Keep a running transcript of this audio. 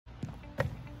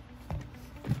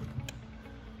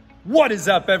What is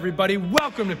up, everybody?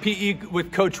 Welcome to PE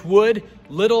with Coach Wood,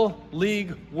 Little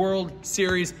League World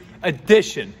Series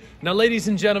edition. Now, ladies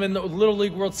and gentlemen, the Little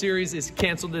League World Series is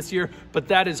canceled this year, but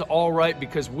that is all right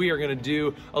because we are going to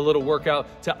do a little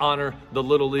workout to honor the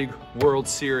Little League World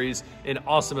Series, an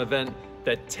awesome event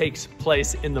that takes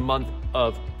place in the month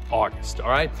of August, all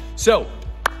right? So,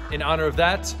 in honor of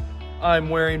that, I'm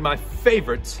wearing my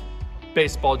favorite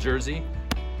baseball jersey.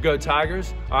 Go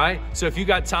Tigers, all right? So if you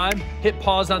got time, hit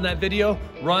pause on that video,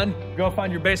 run, go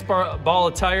find your baseball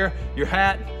attire, your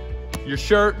hat, your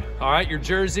shirt, all right, your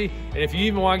jersey. And if you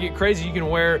even want to get crazy, you can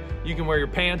wear your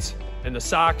pants and the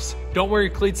socks. Don't wear your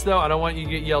cleats though. I don't want you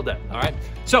to get yelled at, all right?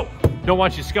 So, don't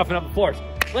want you scuffing up the floors.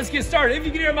 Let's get started. If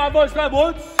you can hear my voice, clap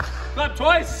once, clap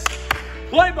twice,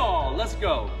 play ball, let's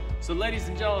go. So ladies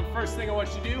and gentlemen, first thing I want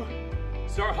you to do,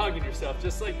 start hugging yourself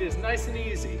just like this, nice and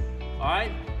easy, all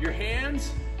right? Your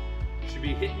hands should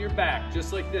be hitting your back,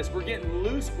 just like this. We're getting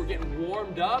loose, we're getting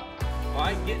warmed up, all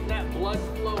right? Getting that blood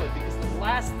flowing, because the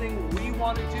last thing we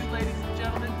want to do, ladies and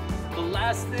gentlemen, the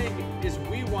last thing is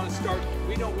we don't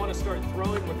want to start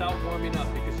throwing without warming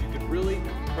up, because you could really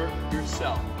hurt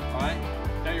yourself, all right?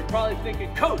 Now you're probably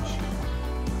thinking, Coach,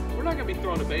 we're not gonna be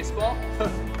throwing a baseball.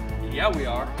 Yeah, we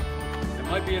are. It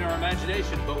might be in our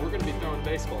imagination, but we're gonna be throwing a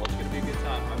baseball. It's gonna be a good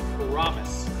time, I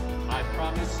promise. I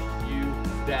promise you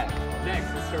that.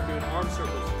 Next, let's start doing arm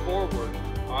circles forward,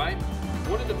 all right?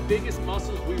 One of the biggest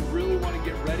muscles we really want to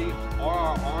get ready are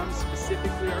our arms,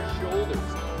 specifically our shoulders,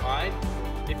 all right?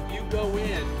 If you go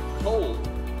in cold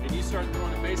and you start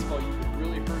throwing a baseball, you could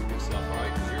really hurt yourself, all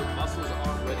right? Because your muscles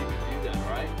aren't ready to do that,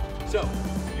 all right? So,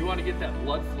 you want to get that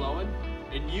blood flowing,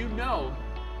 and you know,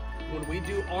 when we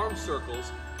do arm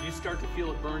circles, you start to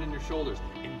feel it burn in your shoulders.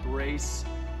 Embrace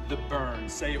the burn.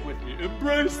 Say it with me.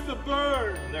 Embrace the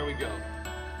burn. There we go.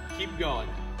 Keep going.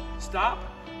 Stop.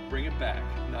 Bring it back.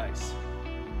 Nice.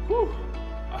 Whew.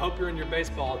 I hope you're in your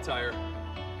baseball attire.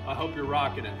 I hope you're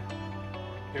rocking it.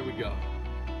 Here we go.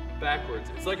 Backwards.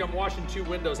 It's like I'm washing two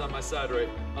windows on the side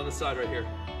right here.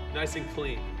 Nice and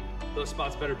clean. Those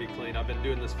spots better be clean. I've been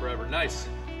doing this forever. Nice.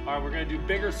 All right, we're gonna do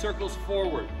bigger circles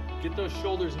forward. Get those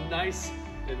shoulders nice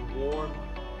and warm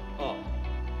up.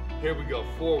 Here we go.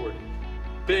 Forward.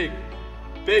 Big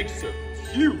circles,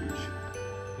 huge.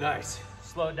 Nice.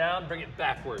 Slow it down, bring it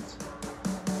backwards.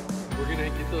 We're gonna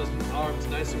get those arms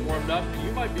nice and warmed up.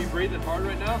 You might be breathing hard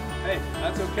right now. Hey,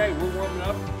 that's okay, we're warming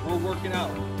up, we're working out.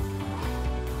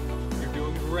 You're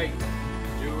doing great,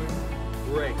 doing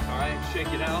great. All right,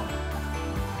 shake it out.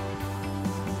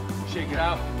 Shake it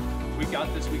out. We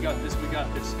got this, we got this, we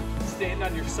got this. Stand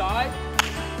on your side.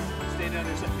 Stand on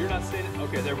your side. You're not standing.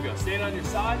 Okay, there we go. Stand on your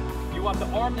side. You want the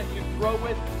arm that you throw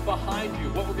with behind you.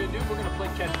 What we're going to do, we're going to play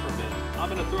catch for a minute. I'm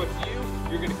going to throw it to you.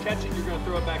 You're going to catch it. You're going to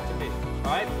throw it back to me.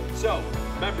 All right? So,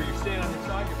 remember, you're standing on your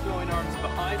side. You're throwing arms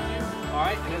behind you. All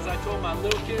right? And as I told my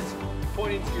little kids,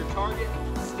 pointing to your target,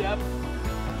 step,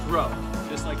 throw.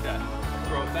 Just like that.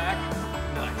 Throw it back.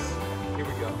 Nice. Here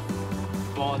we go.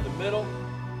 Ball in the middle.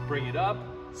 Bring it up.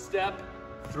 Step,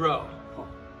 throw.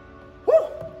 Woo!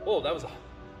 Oh, that was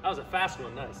a fast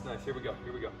one. Nice, nice. Here we go.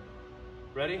 Here we go.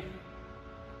 Ready?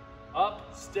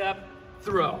 Up, step,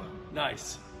 throw.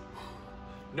 Nice.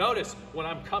 Notice when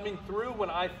I'm coming through, when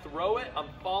I throw it, I'm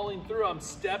falling through, I'm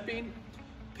stepping,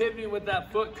 pivoting with that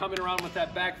foot, coming around with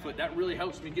that back foot. That really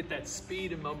helps me get that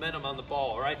speed and momentum on the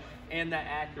ball, all right? And that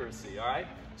accuracy, all right?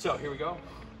 So here we go.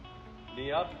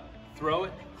 Knee up, throw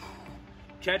it,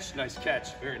 catch, nice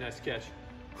catch, very nice catch.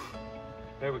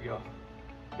 There we go.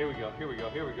 Here we go, here we go,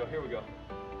 here we go, here we go.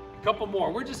 Couple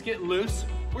more. We're just getting loose.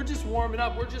 We're just warming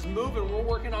up. We're just moving. We're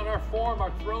working on our form,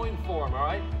 our throwing form, all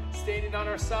right? Standing on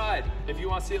our side. If you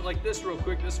want to see it like this real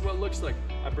quick, this is what it looks like.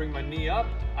 I bring my knee up.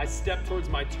 I step towards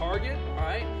my target, all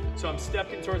right? So I'm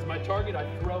stepping towards my target. I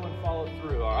throw and follow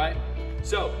through, all right?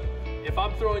 So if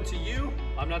I'm throwing to you,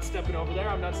 I'm not stepping over there.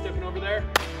 I'm not stepping over there.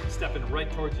 I'm stepping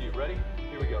right towards you. Ready?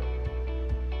 Here we go.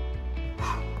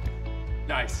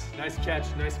 Nice. Nice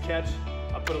catch. Nice catch.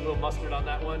 I put a little mustard on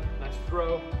that one. Nice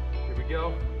throw. Here we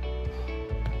go.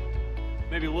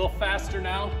 Maybe a little faster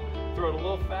now. Throw it a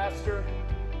little faster.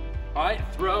 All right,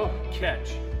 throw,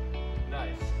 catch.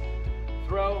 Nice.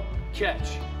 Throw,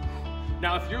 catch.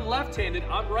 Now, if you're left-handed,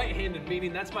 I'm right-handed,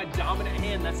 meaning that's my dominant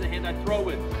hand. That's the hand I throw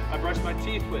with. I brush my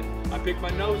teeth with. I pick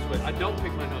my nose with. I don't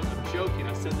pick my nose. I'm joking.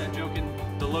 I said that joke in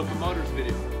the Locomotors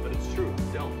video, but it's true.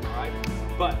 Don't, all right?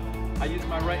 But I use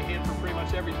my right hand for pretty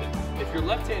much everything. If you're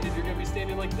left-handed, you're gonna be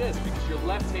standing like this because your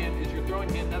left hand is your throwing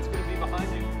hand. That's gonna be behind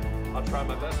you. I'll try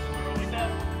my best to throw like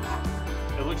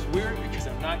that. It looks weird because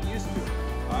I'm not used to it.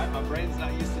 All right, my brain's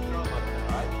not used to throwing like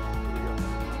that. All right, here we go.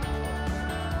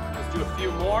 Let's do a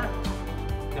few more.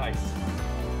 Nice.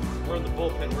 we're in the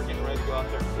bullpen. We're getting ready to go out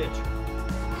there and pitch.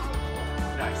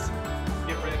 Nice.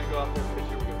 Get ready to go out there and pitch.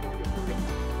 Here we go, here we go, here we go.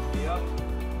 Knee up.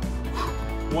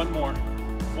 One more.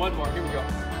 One more, here we go.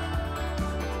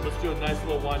 Let's do a nice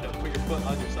little wind up. Put your foot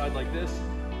on your side like this.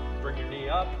 Bring your knee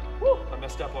up. Woo, I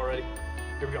messed up already.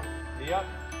 Here we go. Knee up.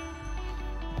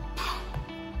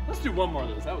 Let's do one more of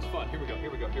those. That was fun. Here we go,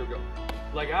 here we go, here we go.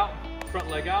 Leg out, front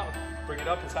leg out. Bring it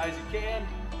up as high as you can.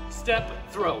 Step,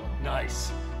 throw.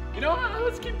 Nice. You know what?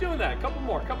 Let's keep doing that. Couple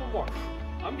more, couple more.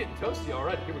 I'm getting toasty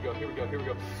already. Here we go, here we go, here we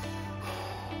go.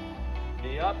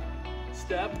 Knee up,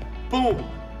 step, boom.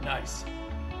 Nice.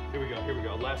 Here we go, here we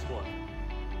go. Last one.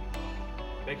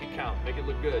 Make it count, make it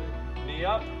look good. Knee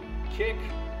up, kick,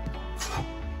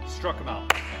 struck him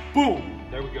out. Boom,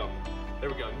 there we go. There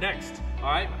we go, next,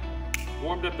 all right?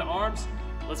 Warmed up the arms,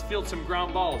 let's field some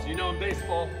ground balls. You know in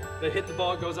baseball, they hit the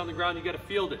ball, it goes on the ground, you gotta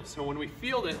field it. So when we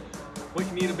field it, what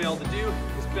you need to be able to do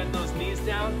is bend those knees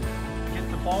down, get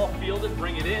the ball fielded,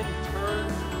 bring it in, turn,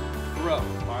 throw,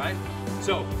 all right?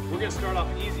 So we're gonna start off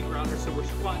easy grounder, so we're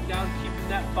squatting down, keeping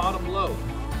that bottom low.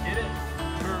 Hit it,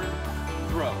 turn,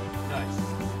 throw. Nice.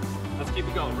 Let's keep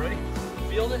it going. Ready?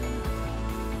 Field it,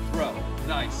 throw.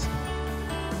 Nice.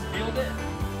 Field it,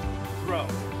 throw.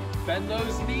 Bend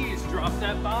those knees, drop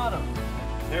that bottom.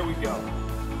 There we go.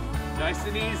 Nice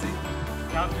and easy.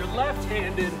 Now if you're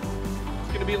left-handed,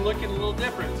 it's gonna be looking a little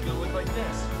different. It's gonna look like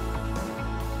this.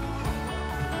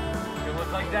 It's gonna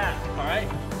look like that, all right?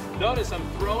 Notice I'm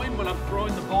throwing, when I'm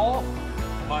throwing the ball,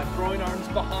 my throwing arm's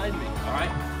behind me, all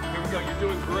right? Here we go, you're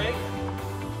doing great.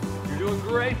 You're doing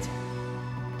great.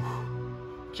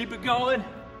 Keep it going.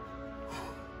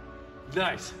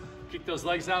 Nice. Kick those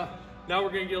legs out. Now we're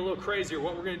gonna get a little crazier.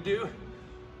 What we're gonna do,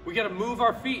 we gotta move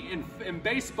our feet. In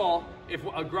baseball, if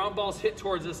a ground ball's hit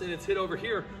towards us and it's hit over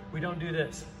here, we don't do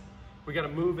this. We gotta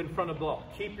move in front of the ball.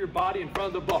 Keep your body in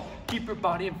front of the ball. Keep your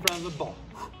body in front of the ball.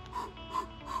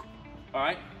 All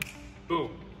right,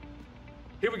 boom.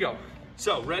 Here we go.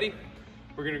 So, ready?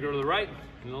 We're gonna go to the right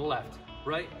and the left.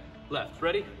 Right, left.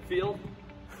 Ready? Field,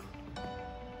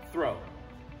 throw.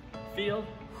 Field,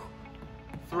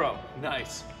 throw.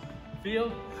 Nice.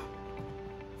 Field,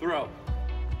 throw.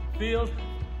 Field,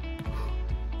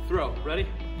 throw. Ready?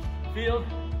 Field,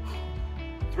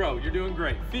 throw. You're doing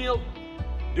great. Field,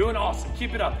 doing awesome.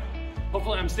 Keep it up.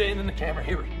 Hopefully I'm staying in the camera.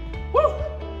 Here we go.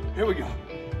 Woo! Here we go.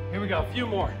 Here we go. A few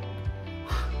more.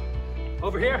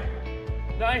 Over here.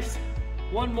 Nice.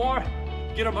 One more.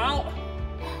 Get them out.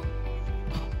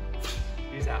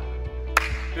 He's out.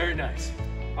 Very nice.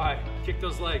 All right, kick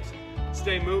those legs.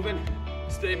 Stay moving,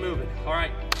 stay moving. All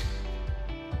right,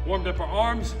 warmed up our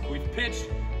arms, we've pitched,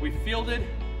 we've fielded.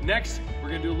 Next, we're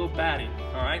gonna do a little batting,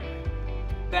 all right?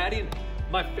 Batting,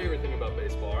 my favorite thing about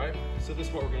baseball, all right? So this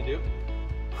is what we're gonna do.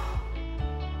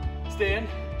 Stand,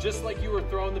 just like you were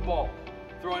throwing the ball.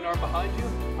 Throwing arm behind you,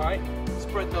 all right?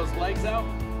 Spread those legs out,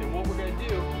 and what we're gonna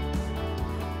do,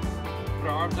 put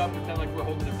our arms up, pretend like we're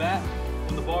holding a bat.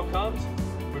 When the ball comes,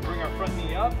 we bring our front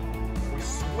knee up, we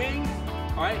swing,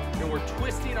 all right? And we're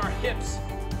twisting our hips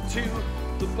to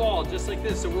the ball, just like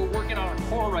this. So we're working on our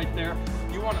core right there.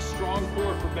 You want a strong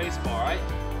core for baseball, all right?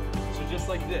 So just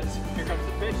like this. Here comes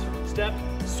the pitch, step,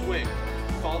 swing.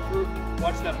 Follow through,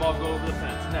 watch that ball go over the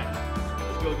fence. Next,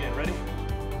 let's go again, ready?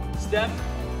 Step,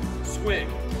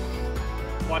 swing.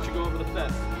 Watch it go over the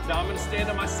fence. Now I'm gonna stand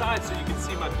on my side so you can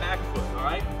see my back foot, all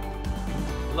right?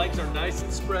 Legs are nice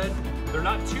and spread. They're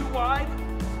not too wide,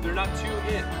 they're not too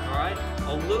in, all right?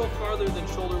 A little farther than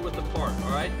shoulder width apart,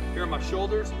 all right? Here are my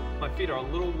shoulders. My feet are a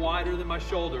little wider than my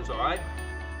shoulders, all right?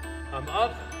 I'm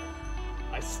up,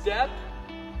 I step,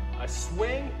 I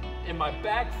swing, and my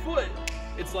back foot,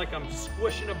 it's like I'm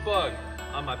squishing a bug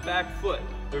on my back foot.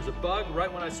 There's a bug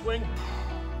right when I swing,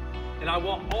 and I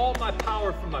want all my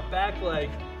power from my back leg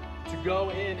to go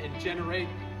in and generate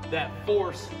that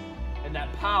force and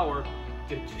that power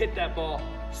to hit that ball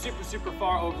super, super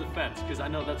far over the fence, because I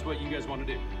know that's what you guys want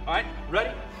to do. All right,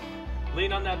 ready?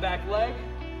 Lean on that back leg,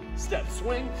 step,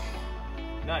 swing.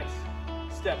 Nice.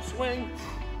 Step, swing.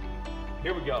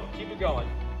 Here we go, keep it going.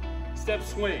 Step,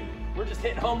 swing. We're just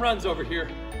hitting home runs over here.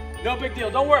 No big deal,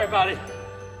 don't worry about it.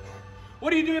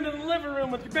 What are you doing in the living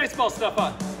room with your baseball stuff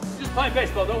on? You're just playing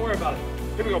baseball, don't worry about it.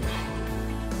 Here we go.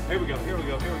 Here we go, here we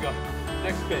go, here we go.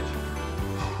 Next pitch.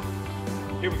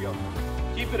 Here we go.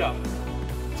 Keep it up.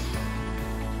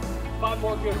 5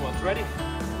 more good ones, ready?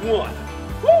 1,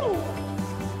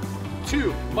 woo!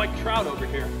 2, Mike Trout over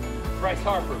here. Bryce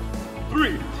Harper.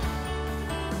 3,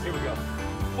 here we go.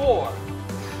 4,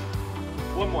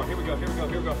 one more, here we go, here we go,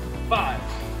 here we go. 5,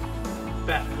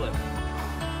 bat flip.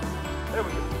 There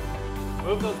we go.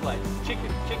 Move those legs,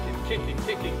 kicking, kicking, kicking,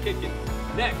 kicking, kicking.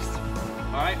 Next,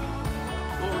 all right,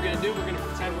 what we're gonna do, we're gonna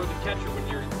pretend we're the catcher. When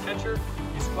you're the catcher,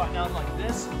 you squat down like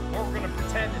this. What we're gonna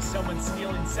pretend is someone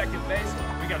stealing second base.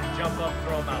 We gotta jump up,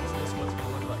 throw them out. So this is what's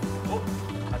gonna look like. Oh,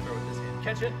 I throw with this hand.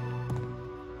 Catch it,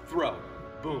 throw,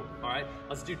 boom, all right?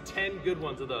 Let's do 10 good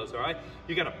ones of those, all right?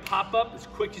 You gotta pop up as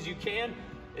quick as you can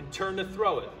and turn to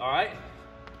throw it, all right?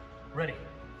 Ready,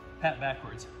 pat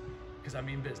backwards, because I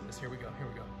mean business. Here we go, here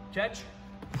we go. Catch,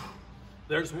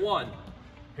 there's one.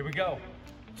 Here we go,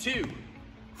 2,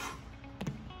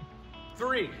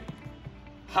 3,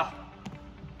 ha,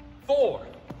 4,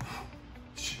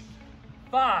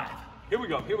 5, here we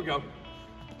go, here we go.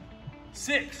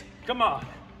 6, come on,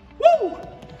 woo!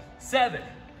 7,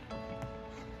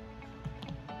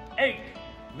 8,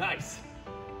 nice.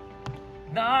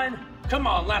 9, come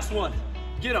on, last one.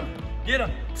 Get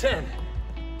him, 10.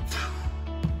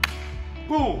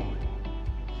 Boom,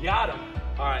 got him.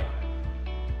 All right,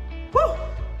 woo!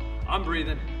 I'm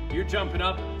breathing, you're jumping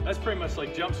up. That's pretty much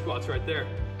like jump squats right there.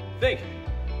 Think,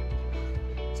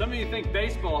 some of you think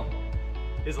baseball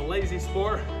is a lazy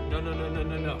sport. No, no, no, no,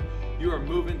 no, no. You are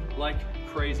moving like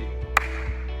crazy.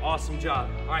 Awesome job.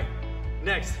 All right,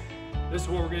 next, this is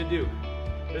what we're gonna do.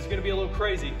 This is gonna be a little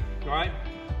crazy, all right?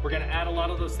 We're gonna add a lot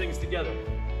of those things together.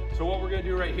 So what we're gonna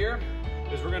do right here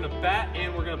is we're gonna bat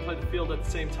and we're gonna play the field at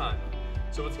the same time.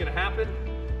 So what's gonna happen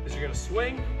is you're gonna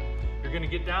swing, you're gonna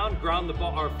get down, ground the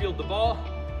ball, or field the ball,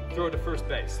 throw it to first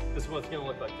base. This is what it's gonna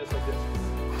look like, just like this.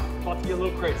 About to get a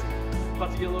little crazy,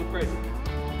 about to get a little crazy.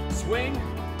 Swing,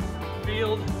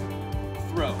 field,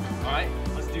 throw, all right?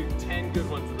 Let's do 10 good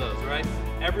ones of those, all right?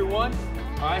 Everyone,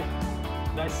 all right?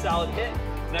 Nice solid hit,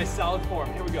 nice solid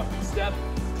form. Here we go, step.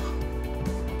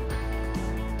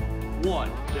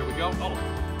 1, there we go. Oh,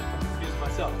 confused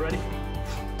myself, ready?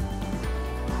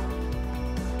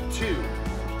 2,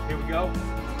 here we go.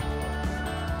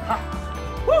 Ha,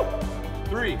 woo!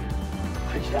 3,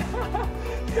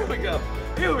 here we go,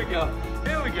 here we go,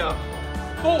 here we go.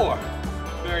 4,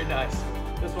 very nice.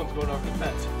 This one's going over the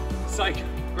fence. Psych,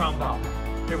 ground ball.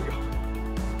 Here we go.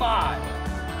 5,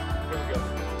 here we go.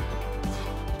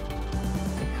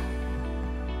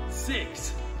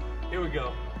 6, here we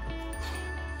go.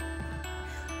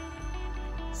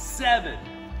 7,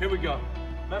 here we go.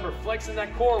 Remember, flexing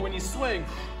that core when you swing,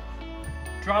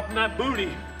 dropping that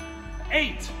booty.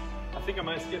 8, I think I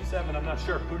might skip 7, I'm not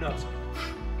sure, who knows.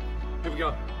 Here we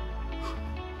go.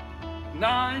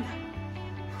 9,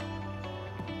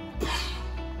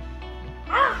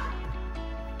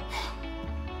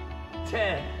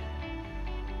 10.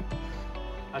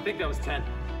 I think that was 10.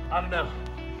 I don't know.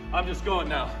 I'm just going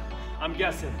now. I'm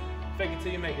guessing. Fake it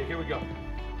till you make it. Here we go.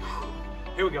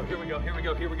 Here we go, here we go, here we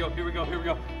go, here we go, here we go, here we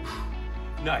go.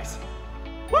 Nice.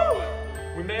 Woo!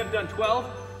 We may have done 12.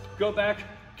 Go back,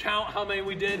 count how many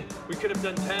we did. We could have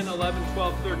done 10, 11,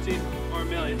 12, 13, or a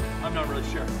million. I'm not really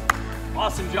sure.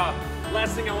 Awesome job.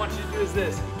 Last thing I want you to do is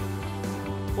this.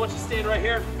 I want you to stand right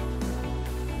here,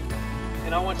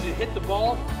 and I want you to hit the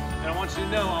ball, and I want you to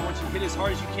know, I want you to hit as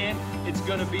hard as you can. It's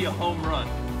gonna be a home run.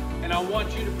 And I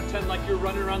want you to pretend like you're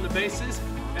running around the bases,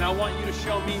 and I want you to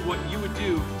show me what you would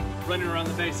do running around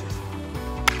the bases.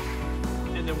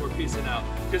 And then we're peacing out,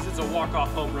 because it's a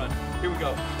walk-off home run. Here we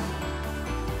go.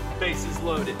 Bases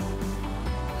loaded.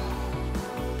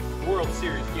 World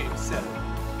Series Game 7.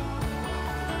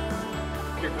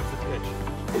 Here comes the pitch.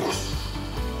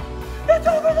 It's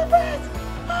over the fence!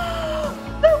 Oh,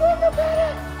 they won the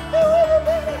pennant! They won the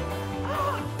pennant!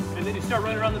 Oh. And then you start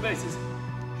running around the bases.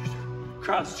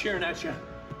 Crowd's cheering at you.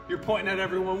 You're pointing at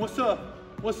everyone. What's up?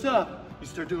 What's up? You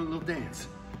start doing a little dance.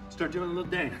 Start doing a little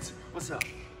dance. What's up?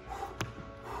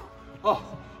 Oh,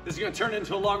 this is gonna turn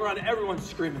into a long run and everyone's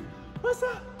screaming. What's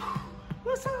up?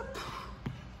 What's up?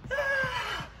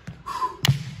 Ah.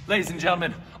 Ladies and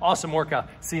gentlemen, awesome workout.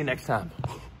 See you next time.